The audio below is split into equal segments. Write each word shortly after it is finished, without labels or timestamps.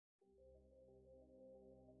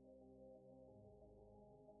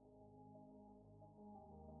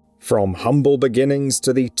From humble beginnings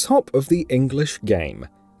to the top of the English game,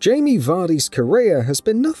 Jamie Vardy's career has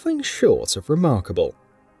been nothing short of remarkable.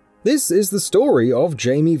 This is the story of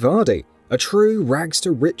Jamie Vardy, a true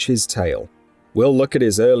rags-to-riches tale. We'll look at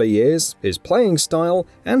his early years, his playing style,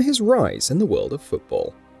 and his rise in the world of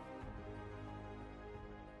football.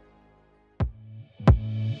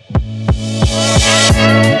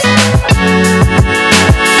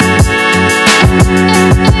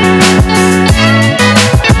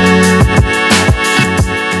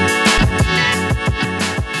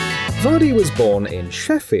 Vardy was born in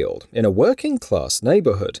Sheffield, in a working-class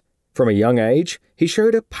neighbourhood. From a young age, he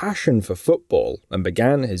showed a passion for football and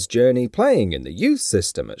began his journey playing in the youth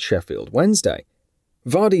system at Sheffield Wednesday.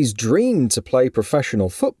 Vardy's dream to play professional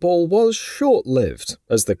football was short-lived,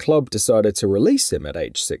 as the club decided to release him at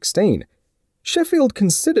age 16. Sheffield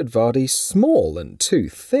considered Vardy small and too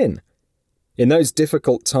thin. In those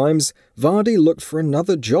difficult times, Vardy looked for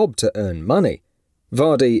another job to earn money.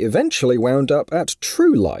 Vardy eventually wound up at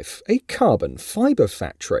True Life, a carbon fibre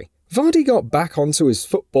factory. Vardy got back onto his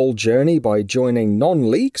football journey by joining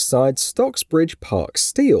non-league side Stocksbridge Park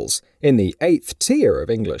Steels in the 8th tier of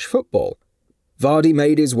English football. Vardy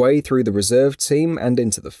made his way through the reserve team and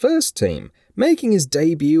into the first team, making his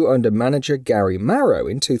debut under manager Gary Marrow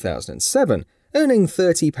in 2007, earning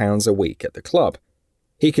 £30 a week at the club.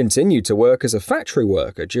 He continued to work as a factory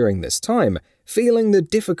worker during this time, feeling the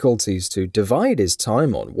difficulties to divide his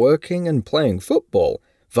time on working and playing football.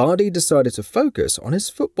 Vardy decided to focus on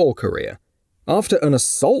his football career. After an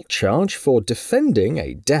assault charge for defending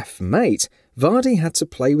a deaf mate, Vardy had to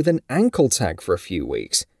play with an ankle tag for a few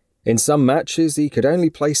weeks. In some matches, he could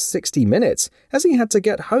only play 60 minutes, as he had to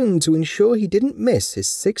get home to ensure he didn't miss his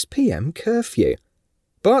 6 p.m. curfew.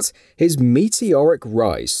 But his meteoric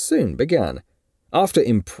rise soon began. After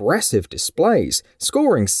impressive displays,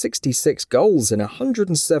 scoring 66 goals in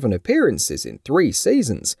 107 appearances in 3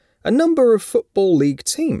 seasons, a number of Football League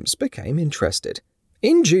teams became interested.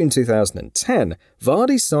 In June 2010,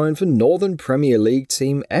 Vardy signed for Northern Premier League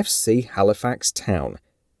team FC Halifax Town.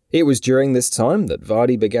 It was during this time that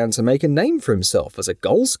Vardy began to make a name for himself as a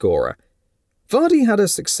goalscorer. Vardy had a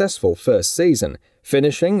successful first season,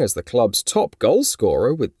 finishing as the club's top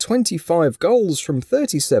goalscorer with 25 goals from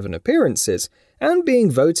 37 appearances and being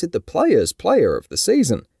voted the Players' Player of the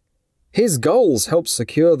season. His goals helped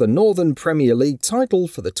secure the Northern Premier League title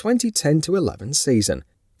for the 2010-11 season.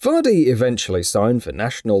 Vardy eventually signed for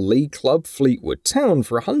National League club Fleetwood Town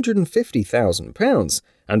for £150,000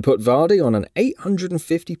 and put Vardy on an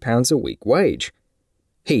 £850 a week wage.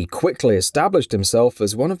 He quickly established himself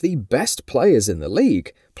as one of the best players in the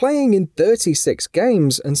league, playing in 36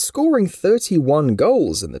 games and scoring 31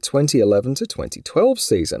 goals in the 2011-2012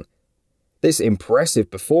 season. This impressive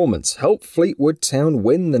performance helped Fleetwood Town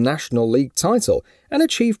win the National League title and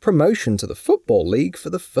achieve promotion to the Football League for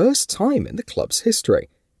the first time in the club's history.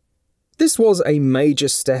 This was a major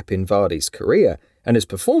step in Vardy's career, and his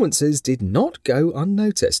performances did not go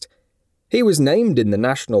unnoticed. He was named in the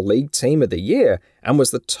National League Team of the Year and was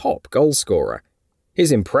the top goalscorer.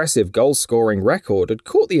 His impressive goal-scoring record had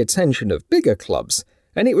caught the attention of bigger clubs,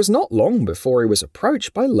 and it was not long before he was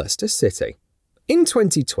approached by Leicester City. In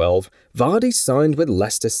 2012, Vardy signed with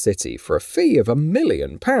Leicester City for a fee of £1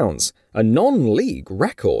 million, a non-league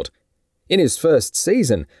record. In his first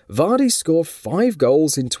season, Vardy scored 5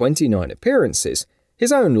 goals in 29 appearances.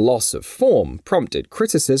 His own loss of form prompted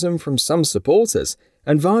criticism from some supporters,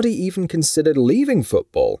 and Vardy even considered leaving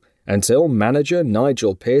football until manager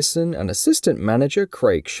Nigel Pearson and assistant manager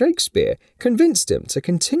Craig Shakespeare convinced him to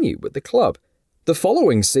continue with the club. The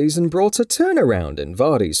following season brought a turnaround in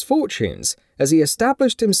Vardy's fortunes, as he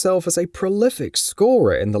established himself as a prolific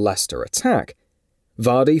scorer in the Leicester attack.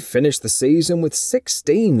 Vardy finished the season with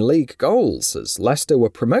 16 league goals, as Leicester were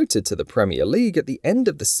promoted to the Premier League at the end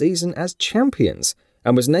of the season as champions,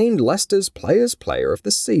 and was named Leicester's Players' Player of the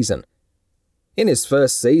season. In his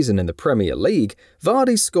first season in the Premier League,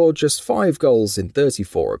 Vardy scored just 5 goals in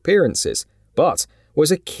 34 appearances, but was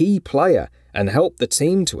a key player and helped the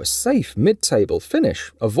team to a safe mid-table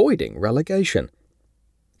finish, avoiding relegation.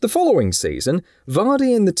 The following season,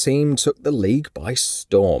 Vardy and the team took the league by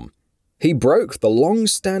storm. He broke the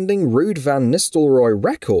long-standing Ruud van Nistelrooy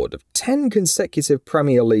record of 10 consecutive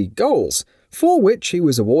Premier League goals, for which he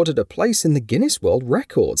was awarded a place in the Guinness World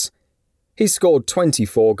Records. He scored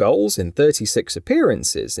 24 goals in 36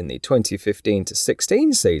 appearances in the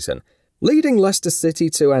 2015-16 season, leading Leicester City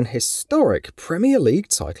to an historic Premier League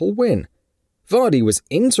title win. Vardy was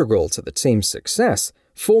integral to the team's success,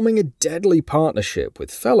 forming a deadly partnership with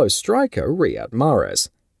fellow striker Riyad Mahrez.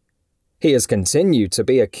 He has continued to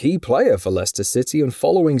be a key player for Leicester City in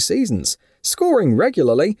following seasons, scoring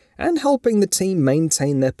regularly and helping the team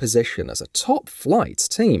maintain their position as a top-flight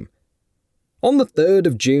team. On the 3rd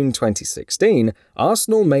of June 2016,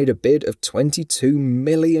 Arsenal made a bid of £22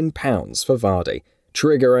 million for Vardy,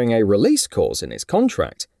 triggering a release clause in his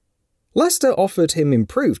contract. Leicester offered him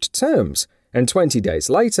improved terms, and 20 days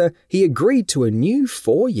later, he agreed to a new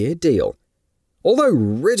 4-year deal. Although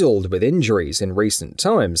riddled with injuries in recent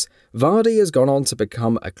times, Vardy has gone on to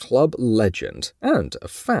become a club legend and a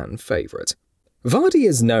fan favourite. Vardy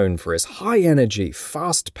is known for his high-energy,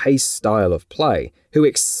 fast-paced style of play, who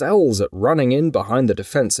excels at running in behind the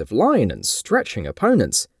defensive line and stretching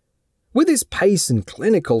opponents. With his pace and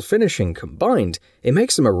clinical finishing combined, it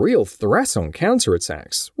makes him a real threat on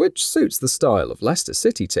counter-attacks, which suits the style of Leicester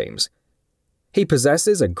City teams. He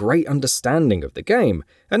possesses a great understanding of the game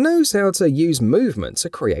and knows how to use movement to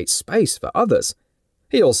create space for others.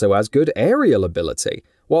 He also has good aerial ability,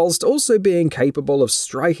 whilst also being capable of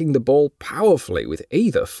striking the ball powerfully with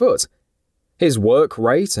either foot. His work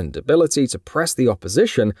rate and ability to press the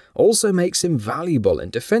opposition also makes him valuable in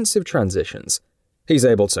defensive transitions. He's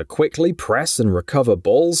able to quickly press and recover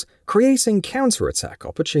balls, creating counter-attack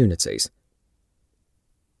opportunities.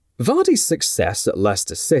 Vardy's success at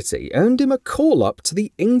Leicester City earned him a call-up to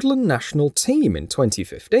the England national team in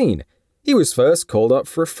 2015. He was first called up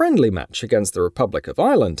for a friendly match against the Republic of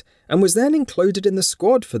Ireland and was then included in the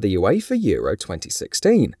squad for the UEFA Euro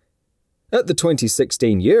 2016. At the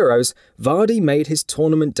 2016 Euros, Vardy made his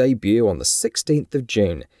tournament debut on the 16th of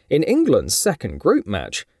June in England's second group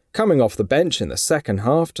match, coming off the bench in the second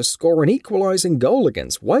half to score an equalising goal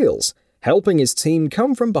against Wales, helping his team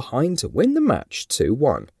come from behind to win the match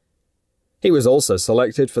 2-1. He was also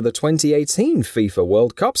selected for the 2018 FIFA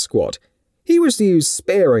World Cup squad. He was used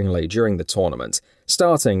sparingly during the tournament,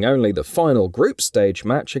 starting only the final group stage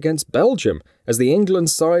match against Belgium as the England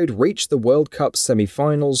side reached the World Cup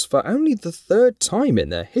semi-finals for only the 3rd time in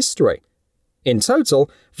their history. In total,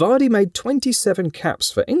 Vardy made 27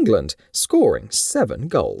 caps for England, scoring 7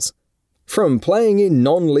 goals. From playing in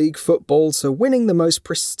non-league football to winning the most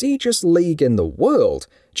prestigious league in the world,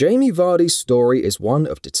 Jamie Vardy's story is one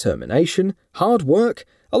of determination, hard work,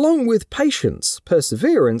 along with patience,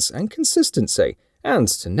 perseverance and consistency, and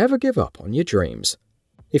to never give up on your dreams.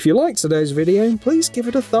 If you liked today's video, please give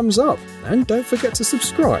it a thumbs up, and don't forget to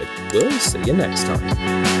subscribe. We'll see you next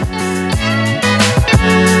time.